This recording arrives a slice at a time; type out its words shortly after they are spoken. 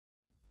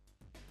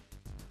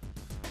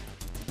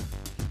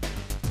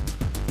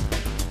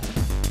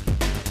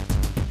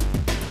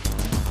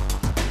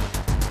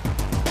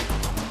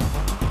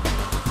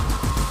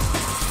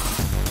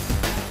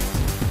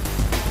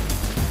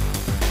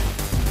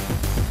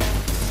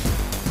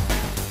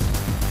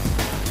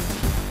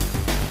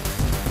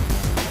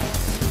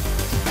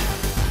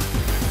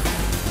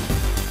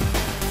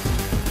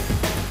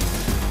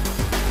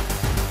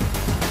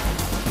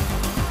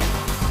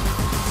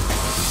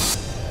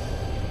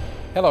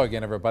Hello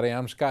again, everybody.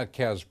 I'm Scott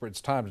Casper. It's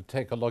time to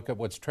take a look at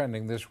what's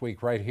trending this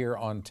week right here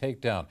on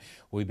Takedown.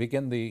 We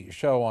begin the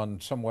show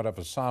on somewhat of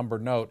a somber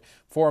note.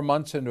 4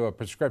 months into a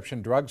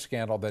prescription drug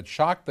scandal that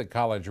shocked the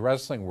college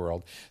wrestling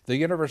world, the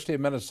University of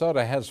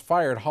Minnesota has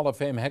fired Hall of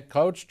Fame head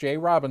coach Jay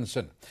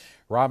Robinson.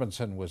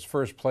 Robinson was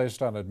first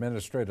placed on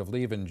administrative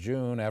leave in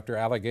June after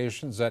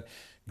allegations that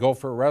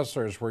Gopher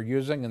wrestlers were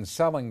using and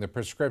selling the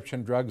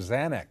prescription drug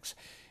Xanax.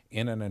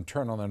 In an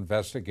internal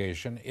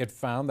investigation, it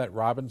found that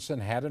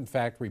Robinson had in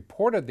fact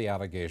reported the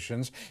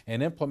allegations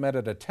and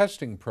implemented a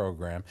testing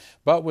program,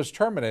 but was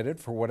terminated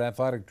for what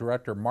athletic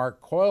director Mark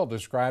Coyle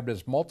described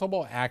as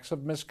multiple acts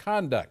of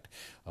misconduct.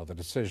 Well, the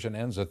decision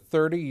ends a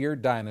 30-year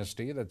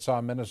dynasty that saw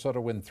Minnesota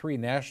win 3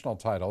 national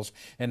titles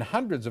and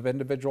hundreds of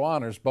individual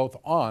honors both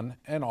on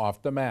and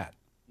off the mat.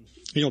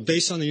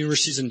 Based on the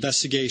university's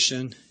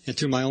investigation and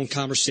through my own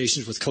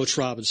conversations with Coach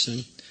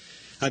Robinson,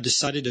 I've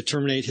decided to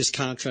terminate his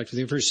contract with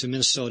the University of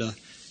Minnesota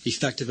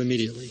effective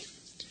immediately.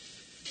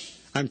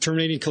 I'm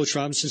terminating Coach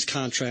Robinson's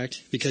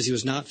contract because he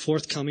was not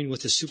forthcoming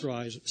with his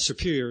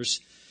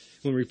superiors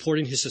when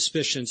reporting his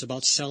suspicions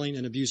about selling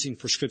and abusing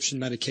prescription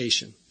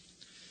medication.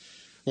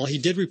 While he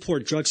did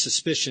report drug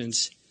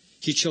suspicions,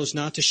 he chose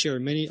not to share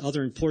many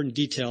other important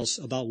details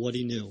about what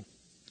he knew.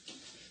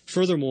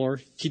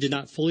 Furthermore, he did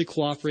not fully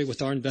cooperate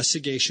with our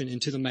investigation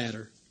into the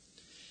matter.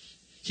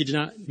 He did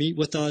not meet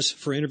with us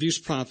for interviews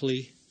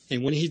promptly,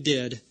 and when he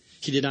did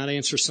not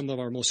answer some of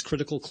our most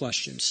critical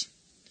questions.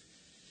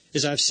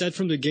 As I've said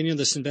from the beginning of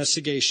this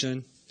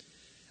investigation,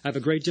 I have a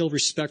great deal of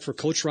respect for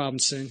Coach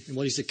Robinson and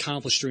what he's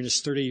accomplished during his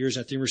 30 years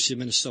at the University of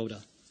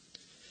Minnesota.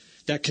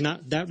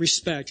 That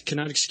respect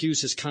cannot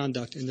excuse his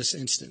conduct in this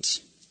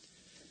instance.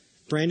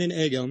 Brandon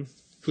Eggum,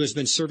 who has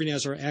been serving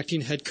as our acting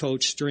head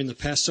coach during the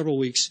past several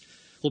weeks,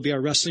 will be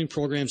our wrestling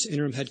program's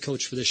interim head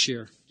coach for this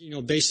year.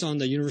 Based on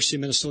the University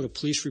of Minnesota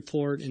Police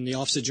Report and the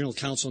Office of General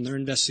Counsel and their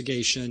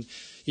investigation,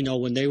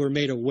 when they were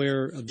made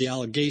aware of the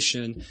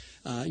allegation,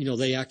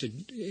 they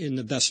acted in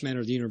the best manner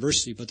of the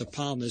university. But the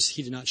problem is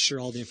he did not share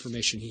all the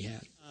information he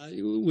had.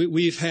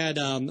 We've had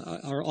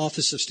our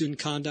Office of Student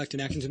Conduct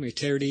and Academic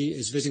Integrity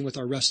is visiting with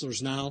our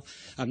wrestlers now.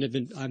 I've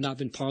not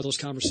been part of those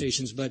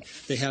conversations, but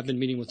they have been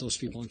meeting with those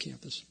people on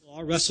campus.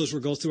 Our wrestlers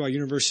will go through our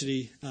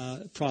university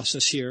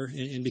process here,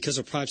 and because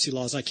of privacy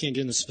laws, I can't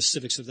get into the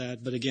specifics of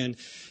that. But again,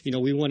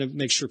 we want to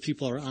make sure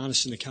people are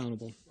honest and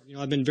accountable.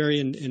 I've been very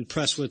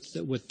impressed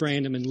with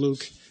Brandon and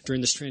Luke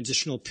during this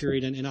transitional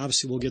period, and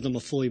obviously we'll give them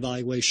a full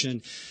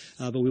evaluation,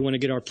 but we want to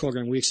get our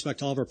program. We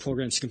expect all of our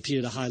programs to compete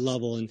at a high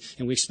level, and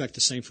we expect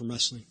the same from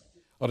wrestling.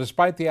 Well,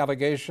 despite the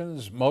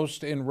allegations,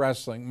 most in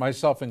wrestling,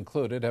 myself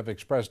included, have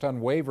expressed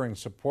unwavering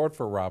support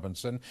for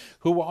Robinson,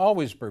 who will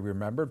always be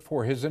remembered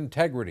for his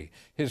integrity,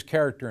 his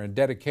character, and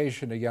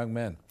dedication to young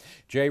men.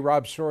 J.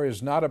 Rob's story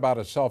is not about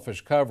a selfish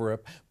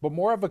cover-up, but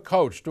more of a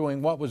coach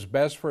doing what was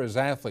best for his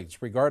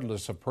athletes,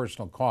 regardless of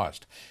personal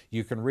cost.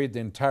 You can read the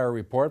entire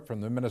report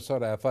from the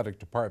Minnesota Athletic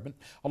Department,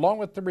 along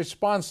with the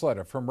response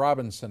letter from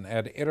Robinson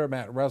at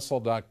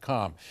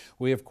intermatwrestle.com.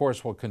 We, of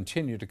course, will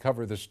continue to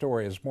cover the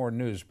story as more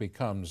news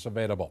becomes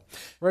available.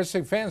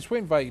 Wrestling fans, we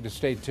invite you to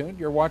stay tuned.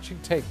 You're watching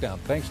Takedown.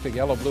 Thanks to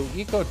Yellow Blue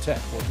Ecotech.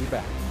 We'll be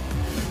back.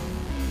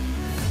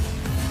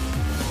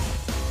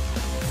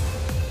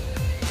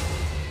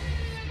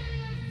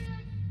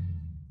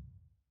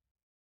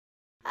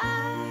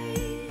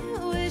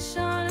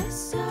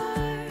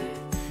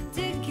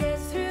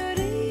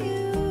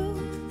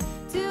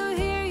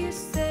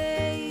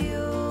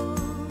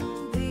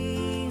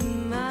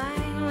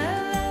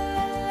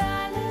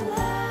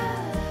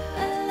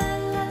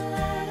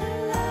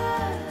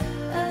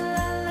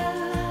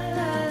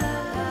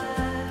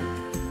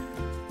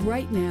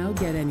 Right now,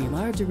 get any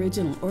large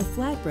original or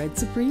flatbread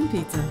Supreme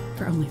Pizza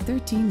for only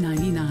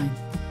 $13.99.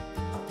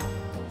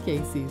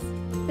 Casey's,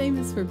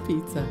 famous for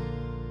pizza.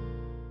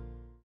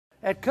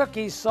 At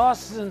Cookies,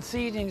 sauces and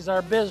seasonings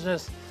are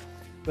business,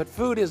 but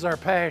food is our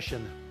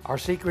passion. Our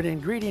secret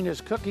ingredient is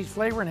Cookies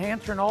Flavor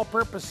Enhancer and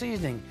All-Purpose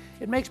Seasoning.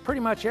 It makes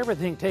pretty much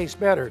everything taste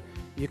better.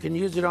 You can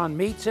use it on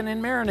meats and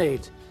in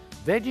marinades,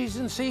 veggies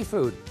and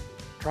seafood.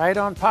 Try it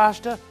on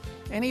pasta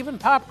and even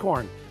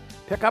popcorn.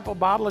 Pick up a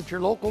bottle at your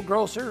local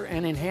grocer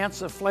and enhance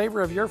the flavor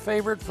of your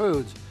favorite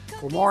foods.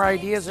 For more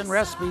ideas and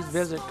recipes,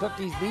 visit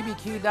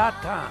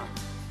cookiesbbq.com.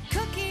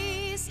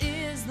 Cookies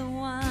is the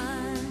one.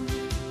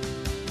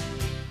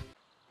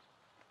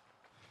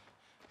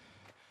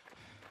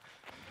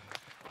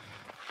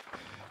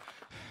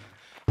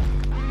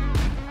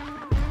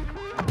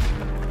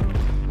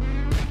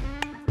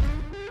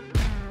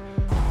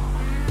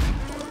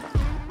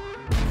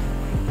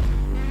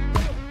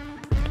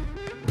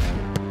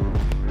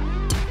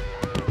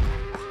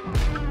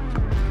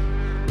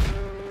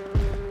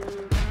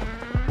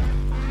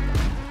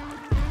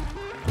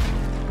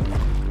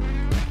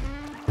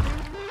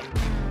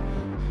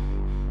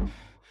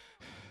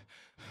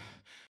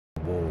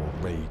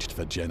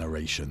 For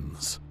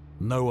generations.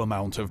 No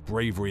amount of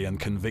bravery and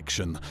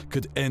conviction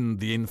could end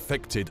the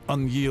infected,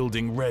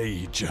 unyielding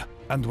rage.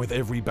 And with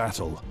every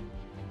battle,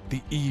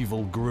 the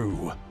evil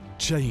grew,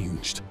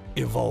 changed,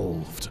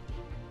 evolved.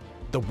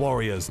 The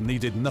Warriors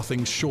needed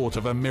nothing short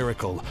of a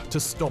miracle to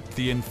stop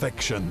the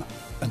infection,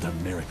 and a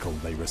miracle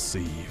they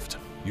received.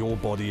 Your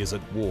body is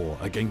at war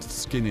against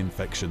skin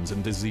infections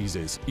and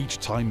diseases each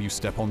time you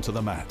step onto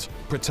the mat.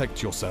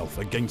 Protect yourself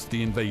against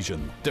the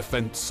invasion.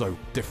 Defense Soap.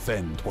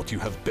 Defend what you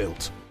have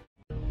built.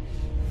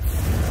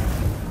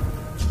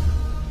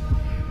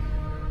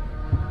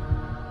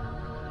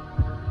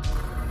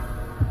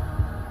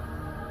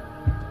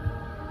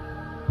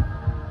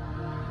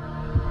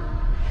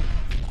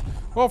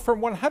 Well,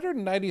 from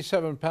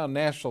 197-pound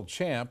national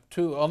champ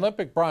to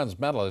Olympic bronze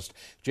medalist,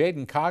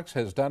 Jaden Cox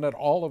has done it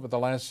all over the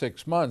last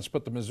 6 months,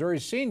 but the Missouri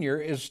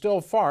senior is still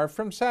far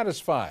from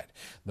satisfied.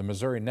 The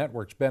Missouri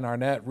Network's Ben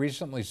Arnett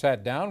recently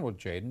sat down with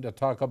Jaden to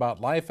talk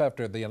about life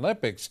after the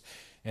Olympics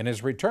and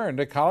his return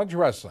to college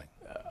wrestling.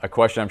 A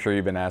question I'm sure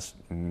you've been asked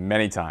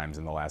many times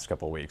in the last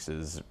couple of weeks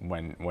is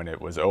when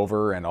it was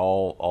over and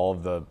all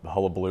of the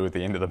hullabaloo at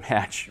the end of the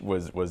match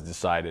was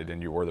decided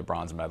and you were the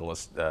bronze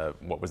medalist,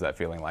 what was that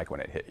feeling like when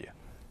it hit you?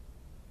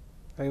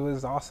 It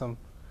was awesome.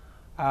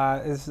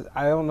 I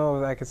don't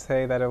know if I could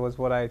say that it was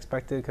what I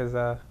expected because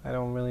I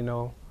didn't really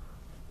know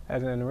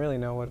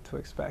what to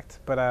expect.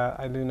 But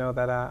I do know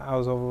that I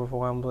was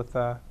overwhelmed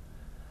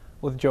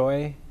with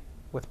joy,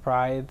 with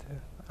pride.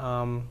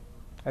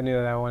 I knew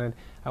that I wanted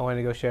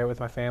to go share it with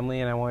my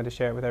family, and I wanted to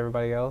share it with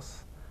everybody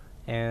else.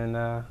 And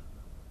it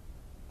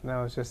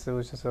was just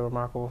a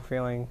remarkable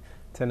feeling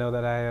to know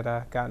that I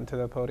had gotten to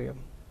the podium.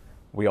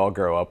 We all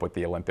grow up with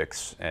the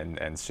Olympics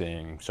and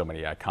seeing so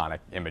many iconic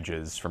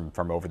images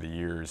from over the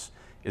years.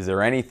 Is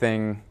there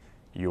anything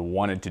you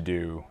wanted to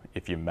do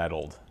if you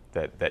medaled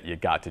that you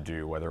got to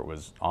do, whether it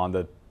was on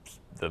the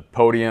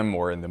podium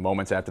or in the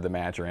moments after the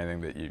match, or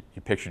anything that you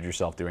pictured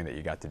yourself doing that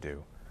you got to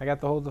do? I got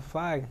to hold the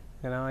flag,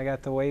 I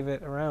got to wave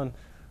it around.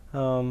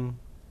 I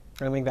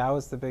think that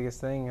was the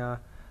biggest thing. I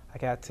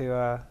got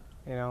to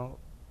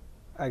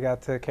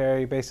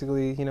carry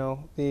basically,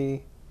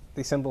 the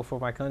symbol for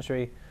my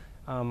country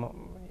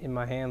in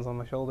my hands, on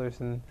my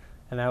shoulders, and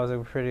that was a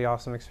pretty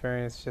awesome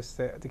experience just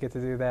to get to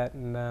do that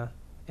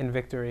in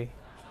victory.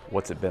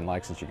 What's it been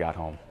like since you got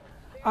home?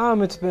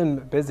 It's been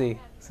busy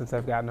since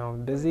I've gotten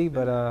home. Busy,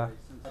 but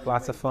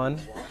lots of fun.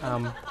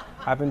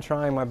 I've been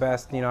trying my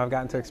best. I've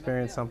gotten to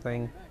experience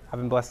something. I've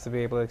been blessed to be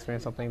able to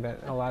experience something that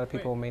a lot of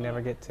people may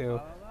never get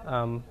to.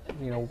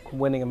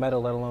 Winning a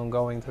medal, let alone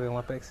going to the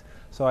Olympics.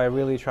 So I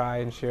really try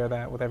and share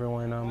that with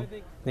everyone.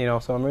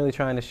 So I'm really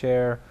trying to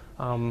share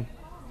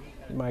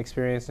my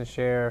experience and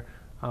share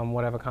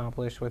what I've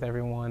accomplished with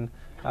everyone.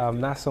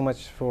 Not so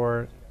much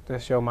to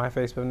show my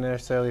face, but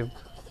necessarily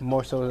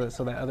more so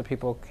that other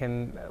people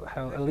can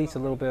have at least a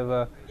little bit of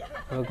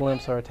a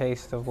glimpse or a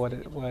taste of what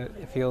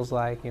it feels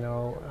like,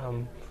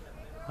 and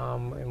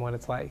what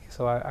it's like.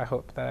 So I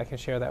hope that I can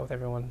share that with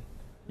everyone.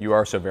 You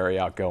are so very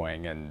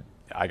outgoing, and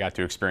I got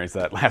to experience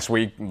that last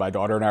week. My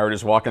daughter and I were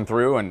just walking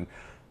through, and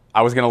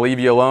I was going to leave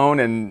you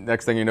alone, and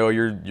next thing you know,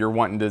 you're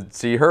wanting to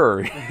see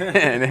her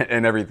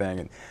and everything.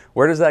 And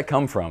where does that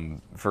come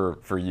from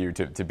for you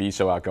to be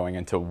so outgoing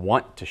and to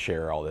want to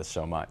share all this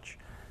so much?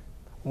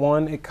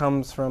 One, it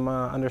comes from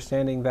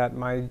understanding that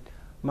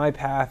my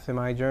path and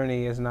my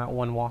journey is not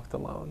one walked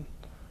alone,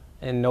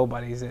 and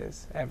nobody's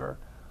is ever.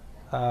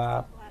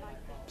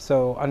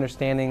 So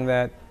understanding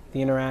that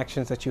the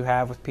interactions that you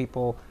have with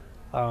people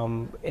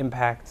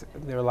impact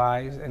their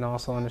lives, and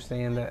also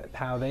understand that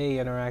how they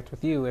interact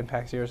with you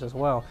impacts yours as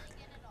well.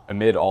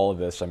 Amid all of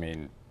this, I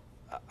mean,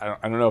 I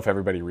don't know if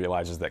everybody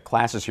realizes that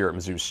classes here at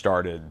Mizzou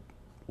started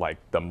like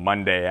the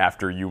Monday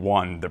after you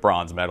won the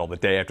bronze medal, the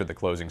day after the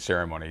closing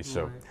ceremony.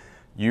 So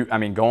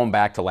going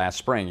back to last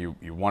spring,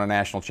 you won a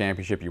national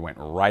championship, you went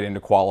right into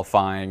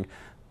qualifying.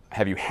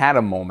 Have you had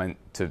a moment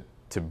to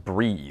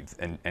breathe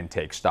and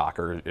take stock,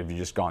 or have you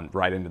just gone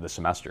right into the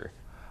semester?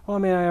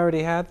 Well, I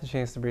already had the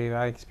chance to breathe.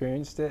 I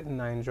experienced it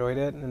and I enjoyed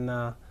it, and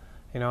I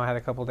had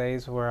a couple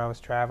days where I was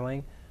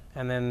traveling,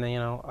 and then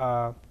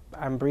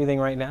I'm breathing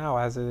right now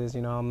as it is.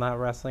 I'm not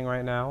wrestling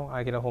right now.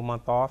 I get a whole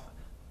month off.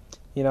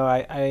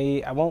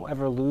 I won't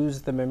ever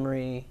lose the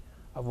memory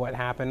of what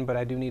happened, but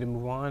I do need to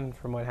move on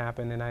from what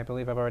happened, and I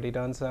believe I've already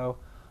done so,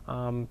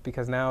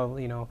 because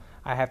now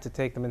I have to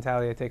take the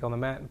mentality I take on the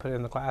mat and put it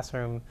in the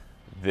classroom.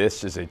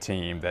 This is a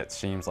team that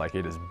seems like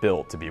it is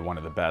built to be one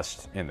of the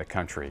best in the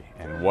country.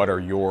 And what are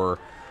your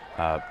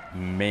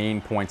main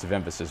points of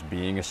emphasis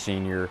being a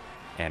senior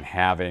and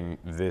having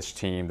this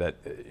team that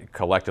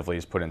collectively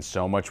has put in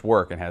so much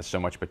work and has so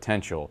much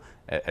potential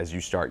as you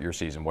start your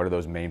season? What are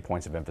those main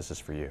points of emphasis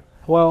for you?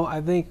 Well,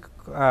 I think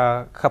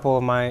a couple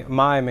of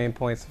my main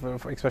points,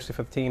 especially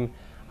for the team,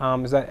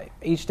 is that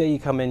each day you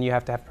come in, you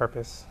have to have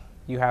purpose.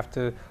 You have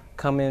to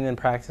come in and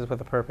practice with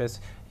a purpose,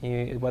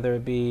 whether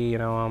it be,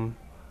 I'm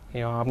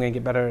going to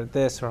get better at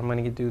this, or I'm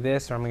going to do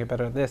this, or I'm going to get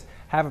better at this.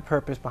 Have a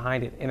purpose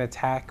behind it and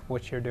attack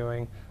what you're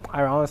doing.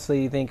 I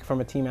honestly think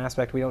from a team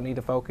aspect, we don't need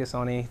to focus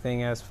on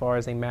anything as far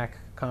as a MAC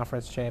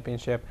conference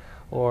championship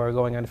or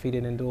going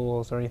undefeated in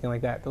duels or anything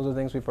like that. Those are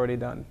things we've already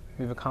done.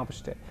 We've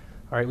accomplished it.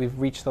 All right, we've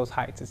reached those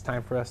heights. It's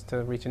time for us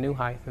to reach a new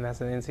height, and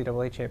that's an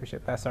NCAA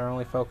championship. That's our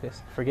only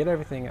focus. Forget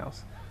everything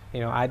else.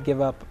 I'd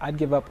give up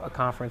a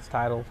conference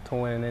title to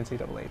win an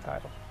NCAA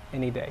title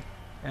any day,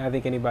 and I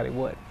think anybody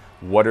would.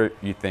 What do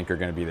you think are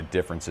going to be the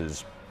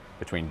differences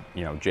between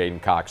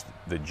Jaden Cox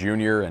the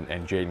junior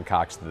and Jaden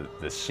Cox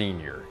the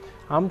senior?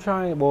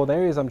 The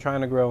areas I'm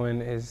trying to grow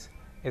in is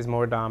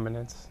more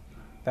dominance.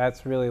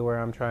 That's really where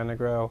I'm trying to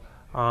grow.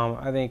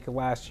 I think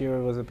last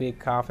year was a big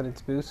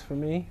confidence boost for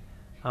me,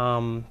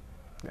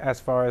 as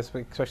far as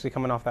especially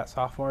coming off that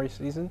sophomore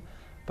season.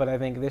 But I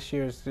think this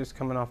year is just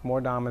coming off more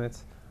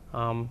dominance,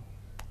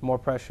 more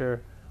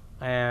pressure,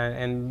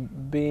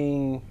 and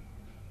being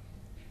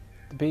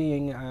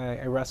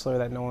a wrestler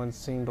that no one's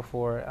seen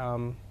before.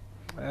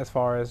 As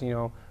far as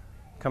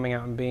coming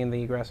out and being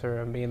the aggressor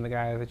and being the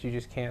guy that you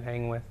just can't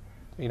hang with.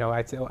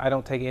 I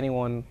don't take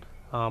anyone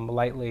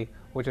lightly,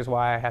 which is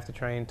why I have to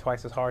train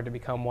twice as hard to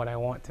become what I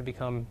want to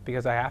become,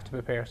 because I have to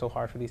prepare so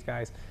hard for these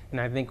guys. And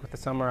I think with the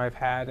summer I've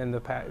had and the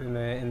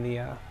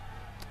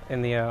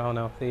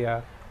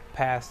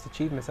past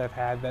achievements I've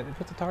had, that it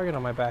puts a target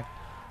on my back.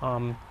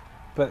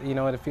 But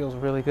it feels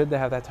really good to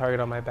have that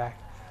target on my back,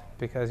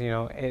 because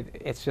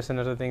it's just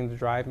another thing to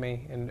drive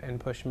me and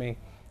push me.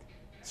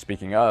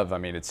 Speaking of,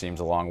 it seems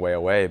a long way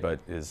away, but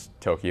is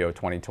Tokyo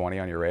 2020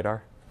 on your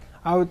radar?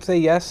 I would say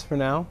yes for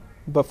now,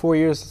 but 4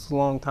 years is a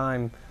long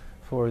time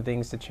for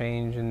things to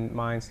change and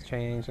minds to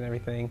change and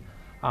everything.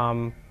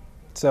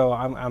 So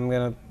I'm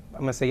gonna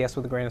say yes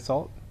with a grain of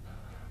salt.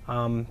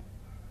 I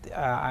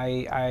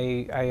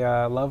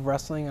love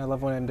wrestling. I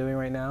love what I'm doing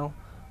right now.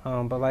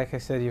 But like I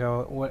said,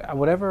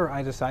 whatever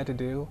I decide to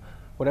do,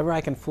 whatever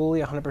I can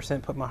fully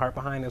 100% put my heart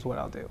behind is what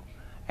I'll do.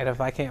 And if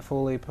I can't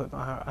fully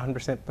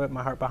 100% put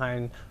my heart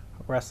behind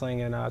wrestling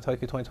in Tokyo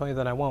 2020,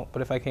 then I won't.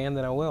 But if I can,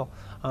 then I will.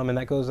 And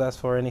that goes as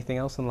for anything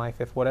else in life.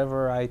 If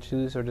whatever I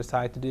choose or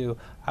decide to do,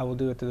 I will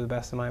do it to the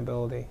best of my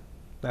ability.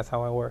 That's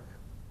how I work.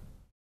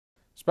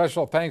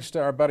 Special thanks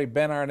to our buddy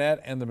Ben Arnett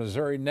and the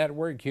Missouri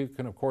Network. You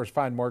can, of course,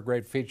 find more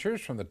great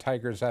features from the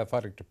Tigers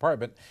Athletic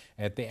Department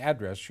at the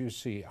address you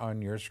see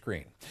on your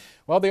screen.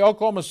 Well, the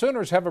Oklahoma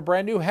Sooners have a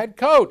brand new head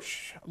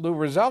coach. Lou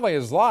Roselli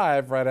is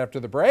live right after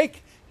the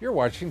break. You're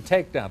watching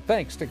Takedown,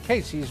 thanks to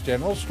Casey's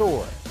General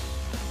Store.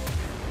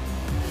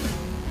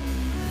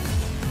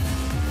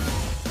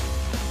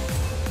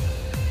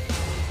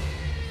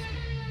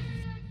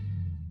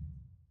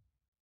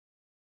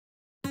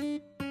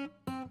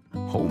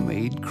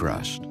 Homemade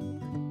crust,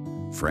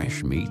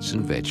 fresh meats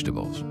and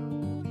vegetables,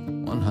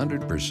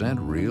 100%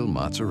 real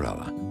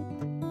mozzarella.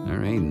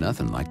 There ain't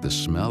nothing like the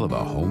smell of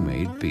a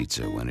homemade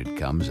pizza when it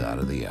comes out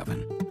of the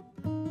oven.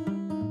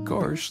 Of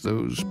course,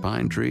 those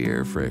pine tree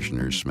air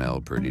fresheners smell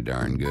pretty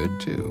darn good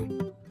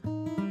too.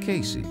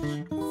 Casey's,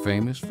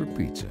 famous for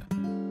pizza.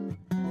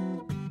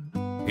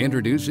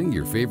 Introducing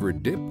your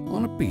favorite dip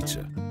on a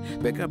pizza.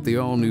 Pick up the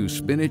all-new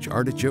spinach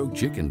artichoke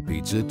chicken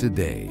pizza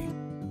today.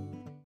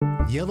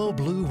 Yellow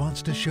Blue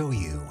wants to show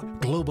you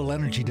global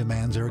energy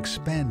demands are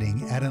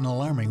expanding at an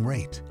alarming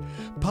rate.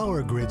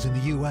 Power grids in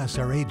the U.S.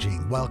 are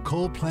aging while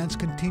coal plants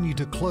continue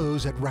to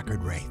close at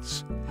record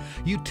rates.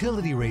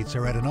 Utility rates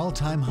are at an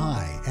all-time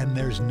high and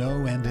there's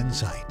no end in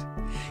sight.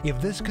 If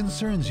this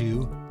concerns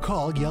you,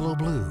 call Yellow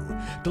Blue,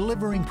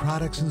 delivering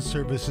products and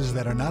services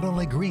that are not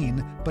only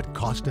green but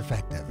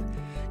cost-effective.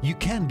 You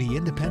can be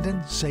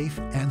independent, safe,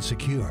 and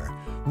secure.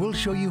 We'll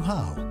show you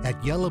how at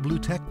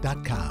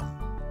yellowbluetech.com.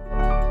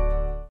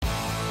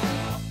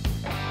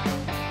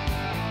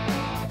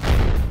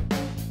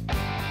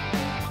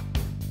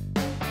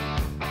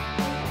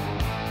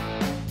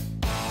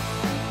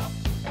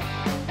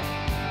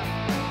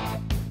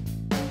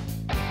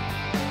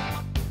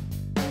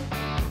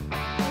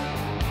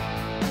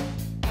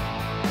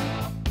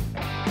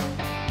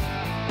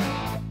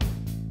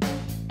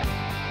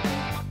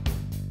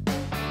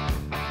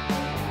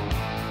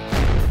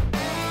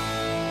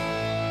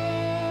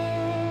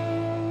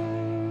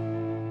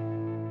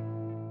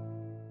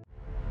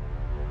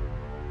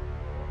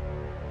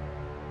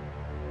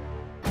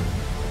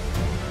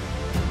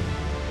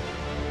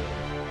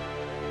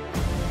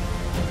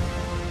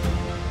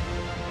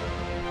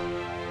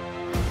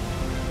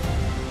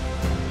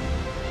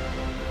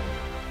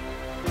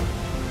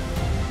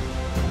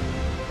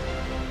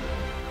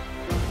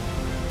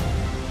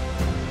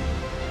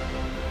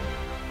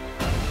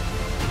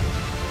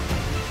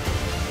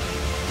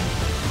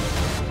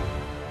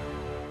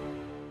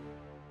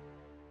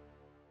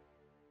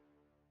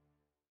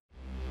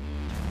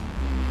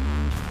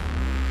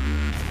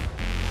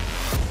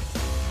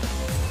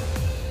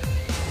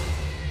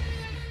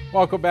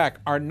 Welcome back.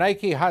 Our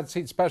Nike Hot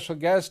Seat special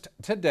guest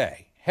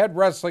today, head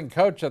wrestling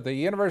coach at the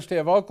University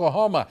of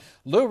Oklahoma,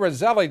 Lou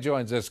Roselli,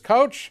 joins us.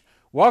 Coach,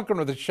 welcome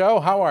to the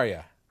show. How are you?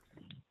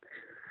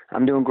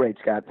 I'm doing great,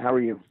 Scott. How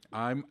are you?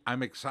 I'm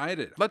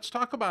excited. Let's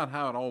talk about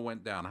how it all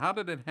went down. How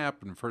did it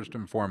happen, first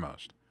and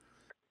foremost?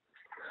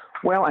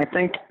 Well, I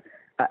think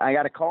I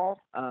got a call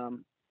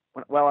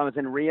while I was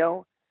in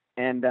Rio,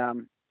 and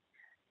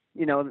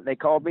they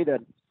called me to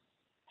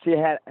see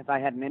if I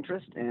had an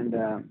interest, and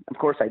of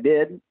course I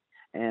did.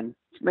 And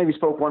maybe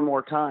spoke one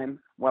more time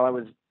while I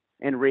was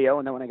in Rio,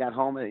 and then when I got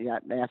home, they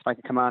asked if I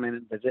could come on in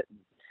and visit.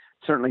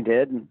 certainly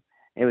did, and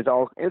it was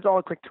all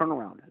a quick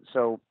turnaround.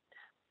 So,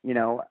 then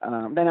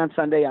on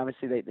Sunday,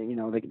 obviously they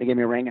gave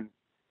me a ring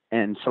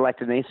and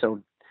selected me.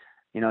 So,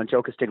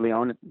 Joe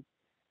Castiglione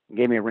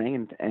gave me a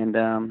ring,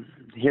 and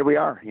here we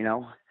are,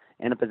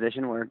 in a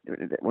position where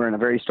we're in a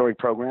very storied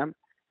program.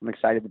 I'm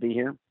excited to be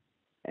here,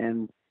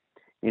 and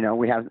they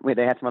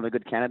had some other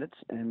good candidates,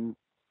 and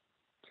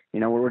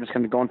we're just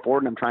going to be going forward.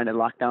 And I'm trying to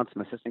lock down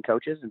some assistant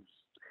coaches and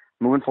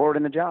moving forward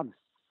in the job.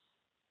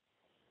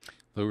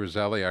 Lou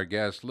Roselli, our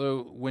guest.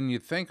 Lou, when you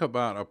think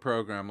about a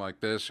program like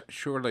this,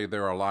 surely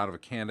there are a lot of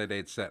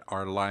candidates that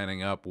are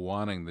lining up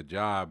wanting the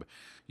job.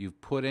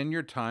 You've put in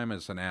your time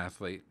as an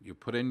athlete. You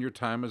put in your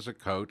time as a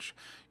coach.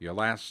 Your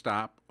last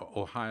stop,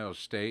 Ohio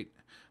State.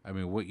 I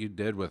mean, what you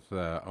did with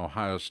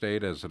Ohio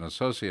State as an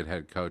associate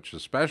head coach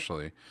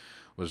especially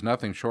was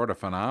nothing short of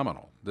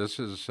phenomenal. This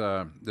is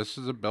a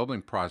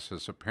building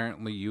process.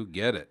 Apparently you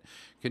get it.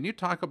 Can you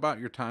talk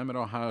about your time at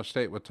Ohio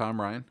State with Tom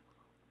Ryan?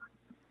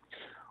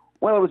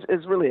 Well, it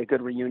was really a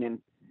good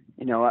reunion,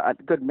 a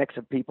good mix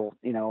of people,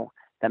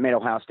 that made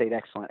Ohio State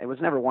excellent. It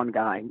was never one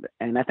guy,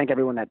 and I think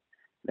everyone that's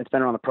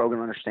been around the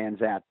program understands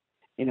that.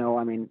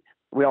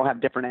 We all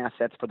have different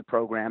assets for the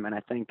program, and I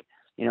think,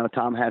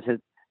 Tom has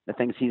the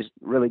things he's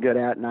really good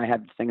at, and I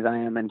have the things I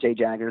am, and Jay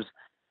Jaggers,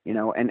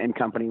 and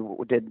company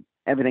did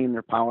everything in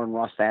their power, and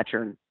Ross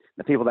Thatcher and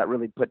the people that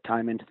really put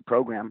time into the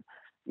program,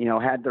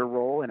 had their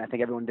role, and I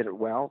think everyone did it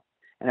well.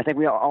 And I think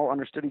we all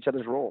understood each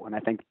other's role. And I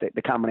think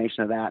the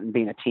combination of that and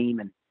being a team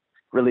and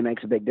really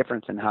makes a big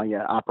difference in how you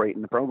operate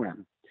in the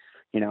program.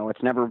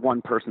 It's never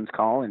one person's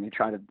call, and you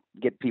try to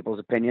get people's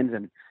opinions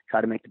and try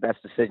to make the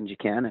best decisions you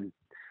can. And,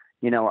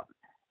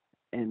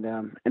 and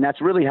that's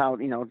really how,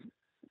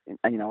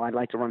 I'd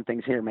like to run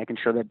things here, making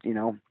sure that,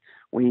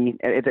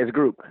 it's as a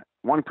group.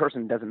 One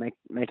person doesn't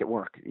make it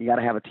work. You got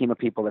to have a team of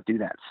people that do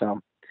that.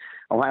 So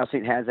Ohio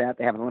State has that.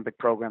 They have an Olympic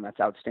program that's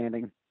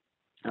outstanding.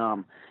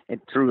 It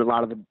drew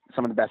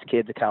some of the best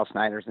kids, the Kyle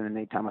Snyders and the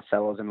Nate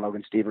Tomasellos and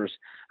Logan Stevers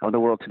of the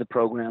world to the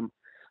program.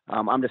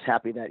 I'm just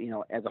happy that,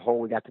 as a whole,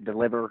 we got to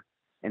deliver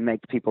and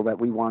make the people that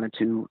we wanted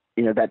to,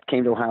 that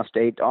came to Ohio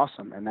State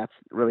awesome. And that's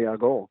really our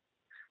goal,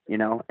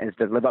 is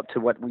to live up to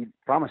what we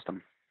promised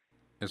them.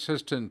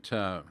 Assistant,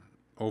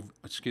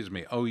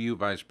 OU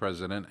Vice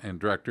President and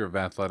Director of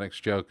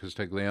Athletics, Joe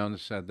Castiglione,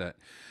 said that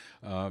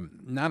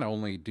not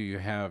only do you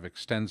have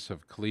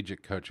extensive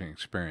collegiate coaching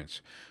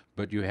experience,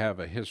 but you have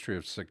a history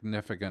of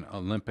significant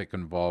Olympic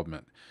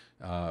involvement,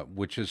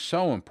 which is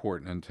so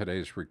important in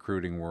today's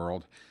recruiting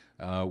world.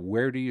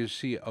 Where do you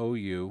see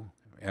OU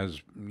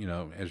as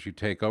you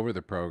take over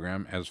the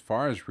program as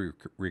far as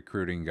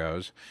recruiting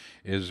goes?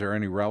 Is there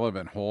any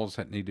relevant holes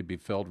that need to be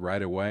filled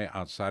right away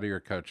outside of your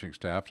coaching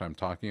staff? I'm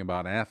talking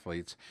about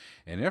athletes.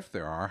 And if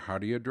there are, how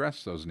do you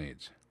address those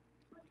needs?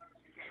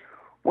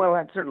 Well,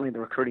 that's certainly the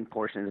recruiting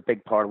portion is a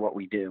big part of what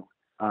we do.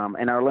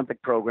 And our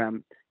Olympic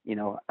program,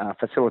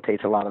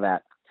 facilitates a lot of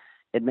that.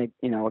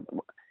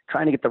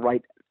 Trying to get the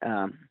right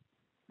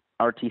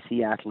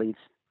RTC athletes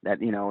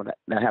that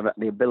have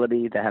the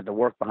ability, that have the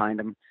work behind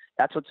them.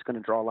 That's what's going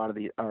to draw a lot of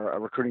our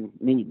recruiting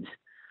needs.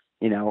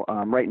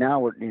 Right now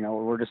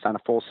we're just on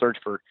a full search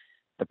for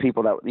the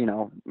people that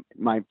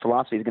my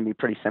philosophy is going to be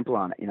pretty simple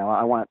on it.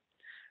 I want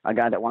a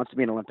guy that wants to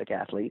be an Olympic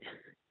athlete,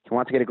 who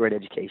wants to get a great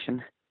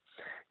education,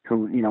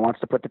 who wants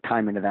to put the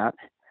time into that,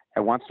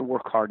 and wants to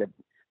work hard at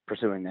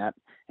pursuing that,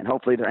 and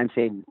hopefully their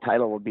NCAA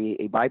title will be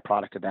a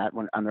byproduct of that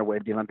on their way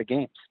to the Olympic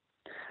Games.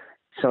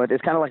 So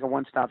it's kind of like a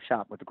one-stop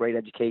shop with a great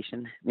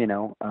education,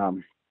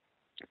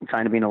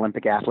 trying to be an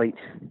Olympic athlete,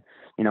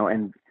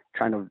 and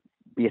trying to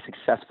be a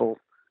successful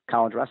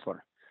college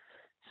wrestler.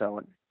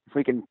 So if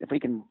we can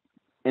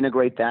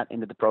integrate that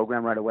into the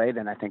program right away,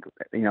 then I think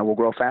we'll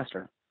grow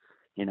faster.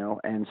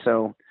 And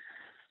so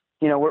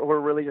we're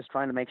really just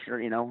trying to make sure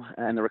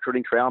and the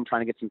recruiting trail, I'm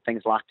trying to get some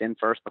things locked in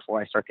first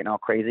before I start getting all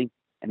crazy.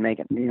 And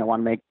want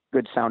to make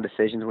good, sound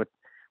decisions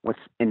with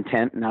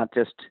intent, not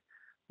just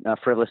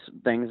frivolous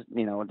things,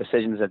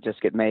 decisions that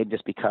just get made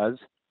just because.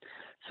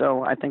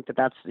 So I think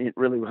that's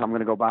really how I'm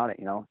going to go about it.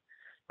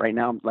 Right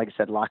now, like I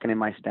said, locking in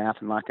my staff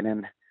and locking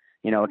in,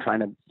 trying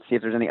to see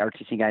if there's any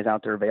RTC guys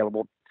out there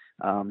available.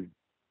 And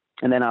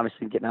then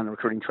obviously getting on the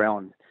recruiting trail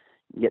and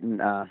getting,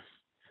 some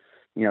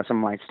of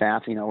my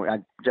staff. I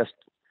just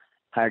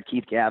hired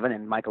Keith Gavin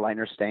and Michael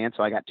Leitner staying,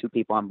 so I got 2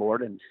 people on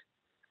board, and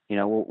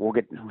we'll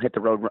hit the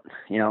road,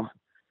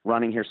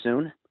 running here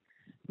soon.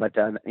 But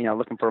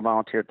looking for a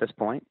volunteer at this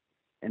point,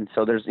 and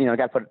so there's got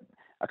to put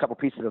a couple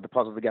pieces of the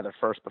puzzle together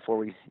first before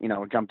we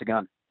jump the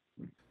gun.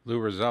 Lou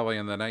Roselli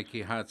in the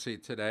Nike hot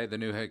seat today, the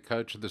new head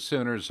coach of the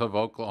Sooners of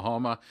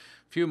Oklahoma.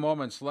 Few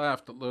moments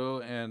left, Lou,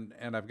 and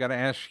I've got to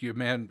ask you,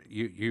 man,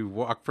 you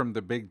walk from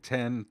the Big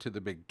 10 to the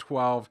Big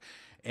 12,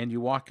 and you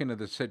walk into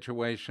the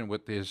situation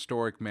with the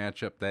historic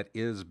matchup that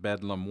is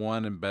Bedlam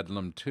 1 and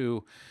Bedlam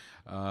 2.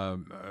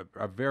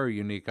 A very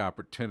unique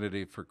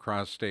opportunity for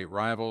cross-state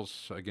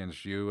rivals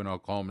against you and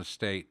Oklahoma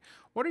State.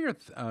 What are your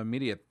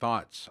immediate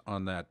thoughts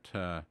on that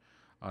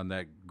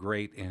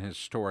great and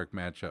historic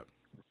matchup?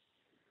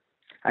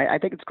 I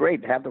think it's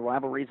great to have the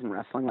rivalries in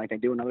wrestling like they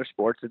do in other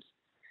sports. It's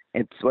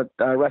it's what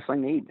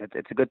wrestling needs.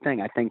 It's a good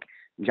thing. I think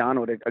John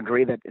would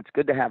agree that it's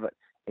good to have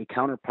a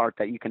counterpart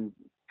that you can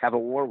have a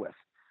war with,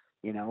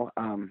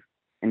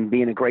 and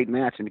be in a great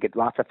match and to get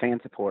lots of fan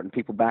support and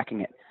people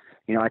backing it.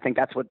 I think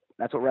that's what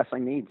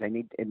wrestling needs.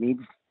 It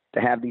needs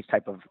to have these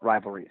type of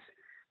rivalries.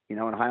 In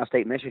Ohio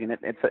State, Michigan,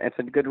 it's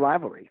a good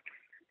rivalry,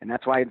 and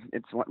that's why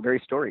it's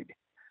very storied.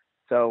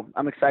 So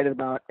I'm excited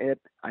about it.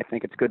 I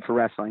think it's good for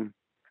wrestling.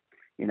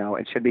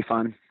 It should be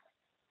fun.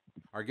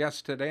 Our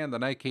guest today in the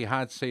Nike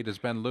Hot Seat has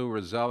been Lou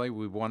Rosselli.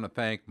 We want to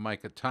thank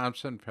Micah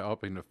Thompson for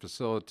helping to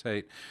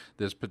facilitate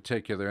this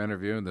particular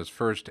interview and this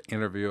first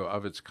interview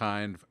of its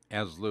kind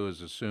as Lou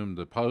has assumed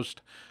the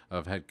post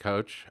of head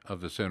coach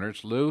of the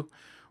Sooners. Lou,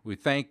 we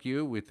thank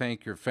you. We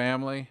thank your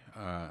family.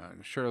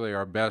 Surely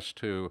our best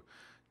to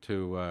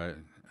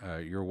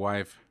your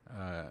wife,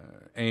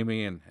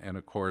 Amy, and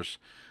of course,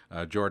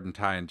 Jordan,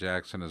 Ty, and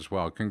Jackson as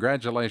well.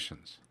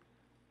 Congratulations.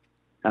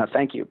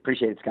 Thank you.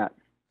 Appreciate it, Scott.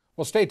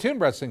 Well, stay tuned,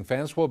 wrestling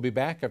fans. We'll be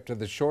back after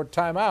the short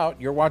timeout.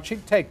 You're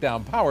watching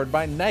Takedown, powered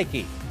by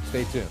Nike.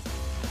 Stay tuned.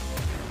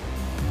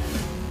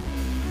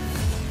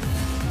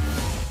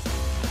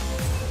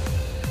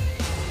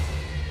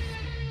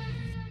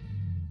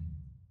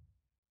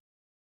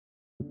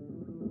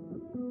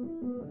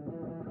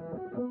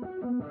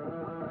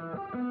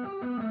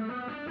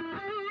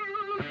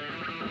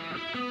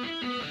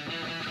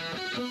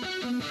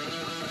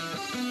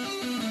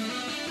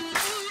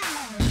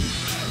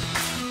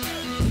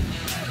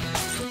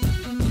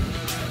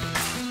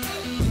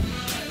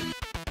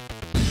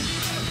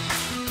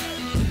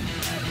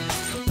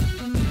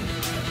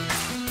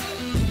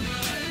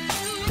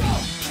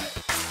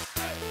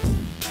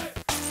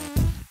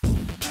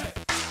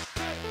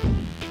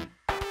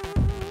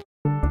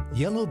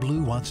 Yellow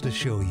Blue wants to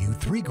show you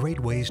 3 great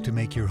ways to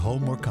make your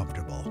home more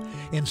comfortable.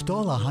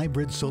 Install a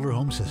hybrid solar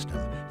home system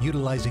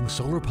utilizing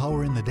solar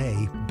power in the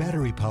day,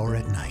 battery power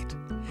at night.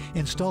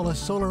 Install a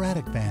solar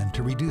attic fan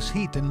to reduce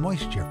heat and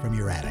moisture from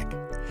your attic.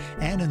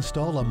 And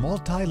install a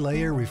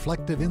multi-layer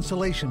reflective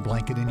insulation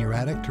blanket in your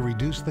attic to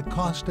reduce the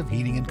cost of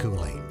heating and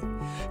cooling.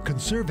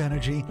 Conserve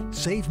energy,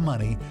 save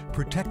money,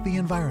 protect the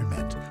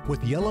environment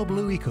with Yellow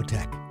Blue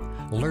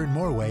Ecotech. Learn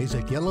more ways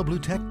at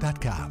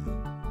yellowbluetech.com.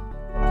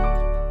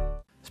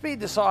 Speed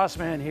the Sauce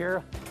Man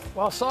here.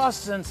 While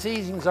sauces and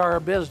seasonings are our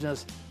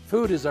business,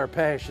 food is our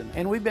passion,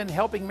 and we've been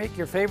helping make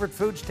your favorite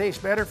foods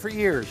taste better for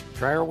years.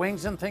 Try our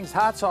Wings and Things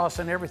hot sauce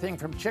and everything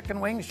from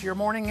chicken wings to your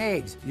morning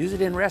eggs. Use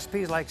it in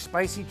recipes like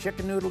spicy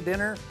chicken noodle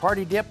dinner,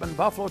 party dip, and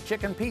buffalo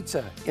chicken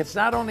pizza. It's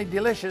not only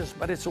delicious,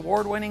 but it's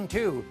award-winning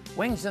too.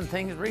 Wings and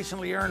Things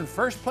recently earned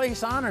first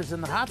place honors in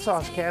the hot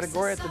sauce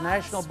category at the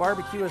National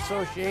Barbecue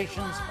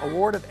Association's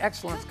Award of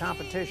Excellence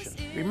competition.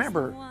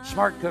 Remember,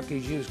 smart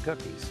cookies use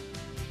cookies.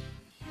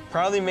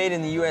 Proudly made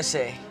in the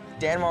USA,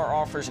 Danmar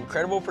offers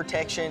incredible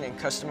protection and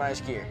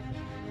customized gear.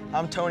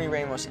 I'm Tony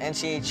Ramos,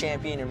 NCAA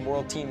champion and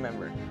world team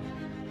member.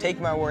 Take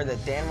my word that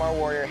Danmar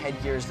Warrior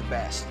headgear is the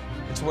best.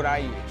 It's what I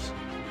use.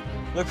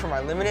 Look for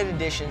my limited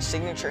edition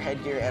signature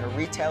headgear at a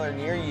retailer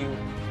near you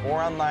or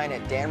online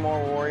at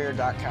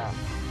danmarwarrior.com.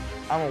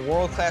 I'm a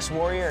world-class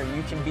warrior and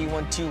you can be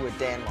one too with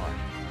Danmar.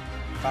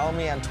 Follow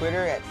me on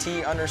Twitter at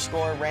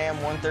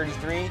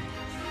T_Ram133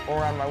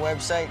 or on my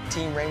website,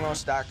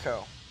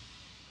 teamramos.co.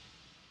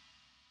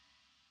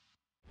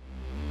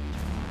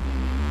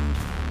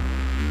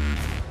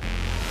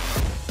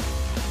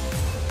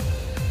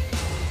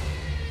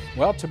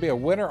 Well, to be a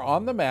winner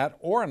on the mat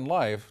or in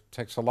life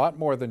takes a lot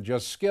more than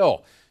just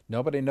skill.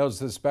 Nobody knows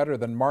this better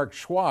than Mark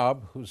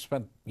Schwab, who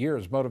spent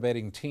years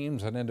motivating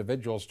teams and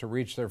individuals to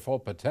reach their full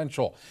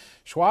potential.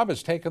 Schwab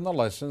has taken the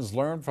lessons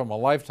learned from a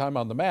lifetime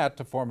on the mat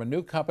to form a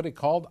new company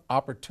called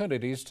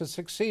Opportunities to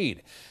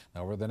Succeed.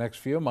 Now, over the next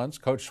few months,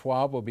 Coach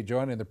Schwab will be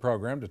joining the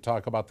program to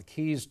talk about the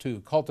keys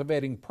to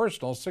cultivating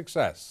personal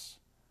success.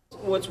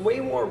 What's way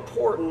more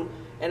important,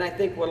 and I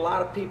think what a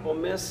lot of people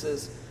miss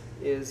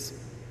is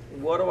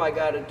what do I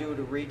got to do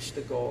to reach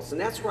the goals? And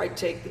that's where I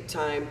take the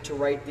time to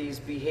write these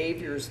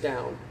behaviors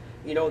down,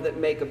 that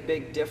make a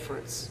big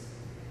difference.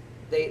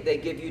 They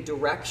give you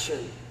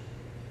direction.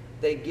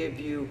 They give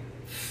you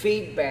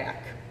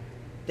feedback.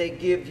 They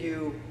give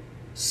you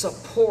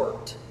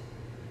support.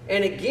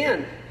 And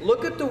again,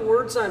 look at the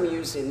words I'm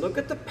using. Look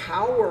at the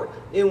power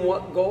in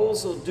what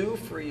goals will do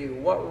for you,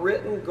 what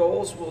written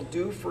goals will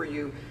do for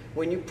you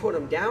when you put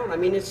them down. I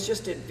mean, it's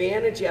just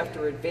advantage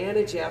after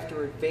advantage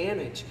after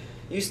advantage.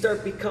 You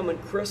start becoming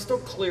crystal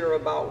clear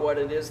about what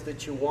it is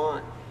that you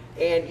want.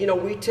 And,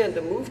 we tend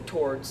to move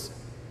towards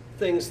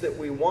things that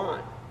we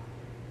want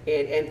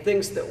and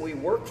things that we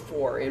work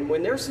for. And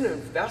when there's an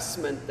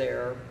investment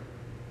there,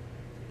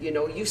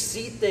 you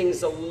see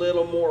things a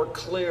little more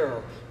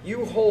clear.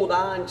 You hold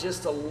on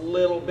just a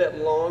little bit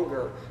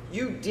longer.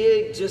 You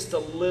dig just a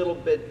little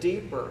bit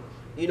deeper.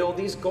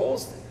 These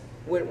goals,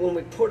 when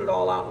we put it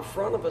all out in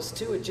front of us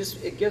too,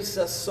 it gives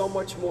us so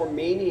much more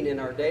meaning in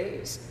our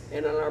days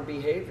and in our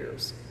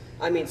behaviors.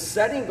 I mean,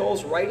 setting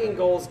goals, writing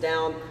goals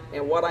down,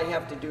 and what I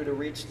have to do to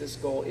reach this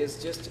goal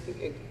is just,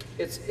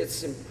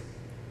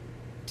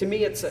 to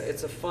me, it's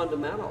a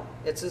fundamental.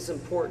 It's as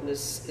important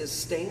as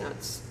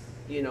stance.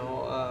 You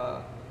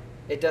know,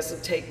 it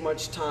doesn't take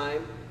much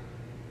time.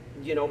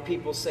 You know,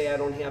 people say I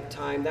don't have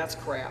time. That's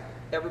crap.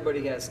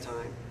 Everybody has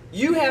time.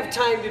 You have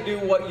time to do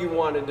what you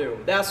want to do.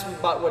 That's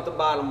about what the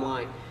bottom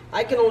line.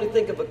 I can only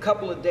think of a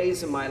couple of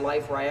days in my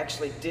life where I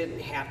actually didn't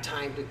have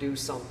time to do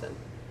something.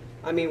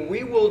 I mean,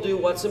 we will do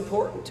what's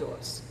important to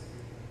us,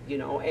 you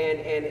know,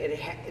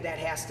 and that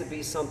has to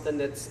be something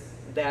that's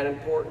that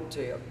important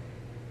to you.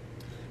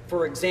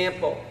 For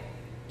example,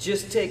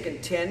 just taking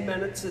 10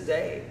 minutes a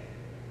day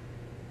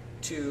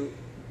to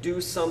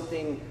do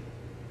something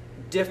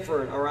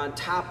different or on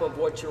top of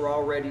what you're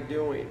already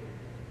doing.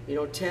 You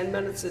know, 10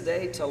 minutes a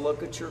day to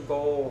look at your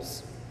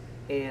goals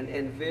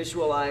and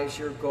visualize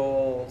your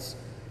goals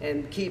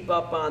and keep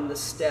up on the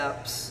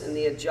steps and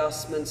the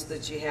adjustments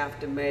that you have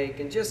to make,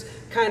 and just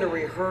kind of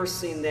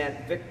rehearsing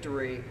that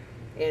victory,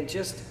 and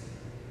just,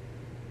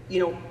 you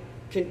know,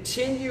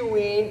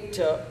 continuing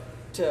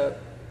to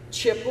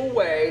chip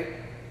away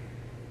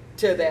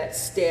to that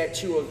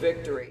statue of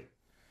victory.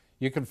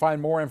 You can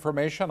find more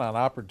information on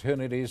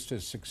opportunities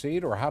to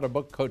succeed or how to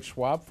book Coach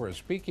Schwab for a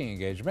speaking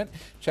engagement.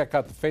 Check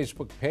out the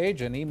Facebook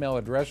page and email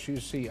address you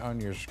see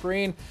on your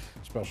screen.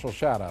 Special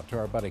shout out to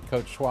our buddy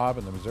Coach Schwab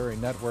and the Missouri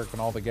Network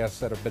and all the guests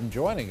that have been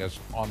joining us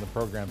on the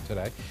program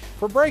today.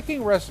 For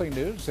breaking wrestling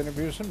news,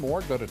 interviews, and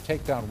more, go to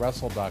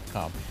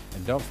takedownwrestle.com.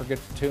 And don't forget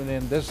to tune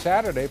in this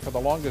Saturday for the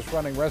longest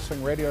running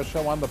wrestling radio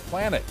show on the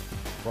planet.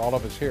 For all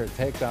of us here at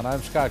Takedown,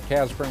 I'm Scott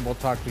Casper, and we'll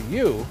talk to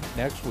you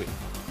next week.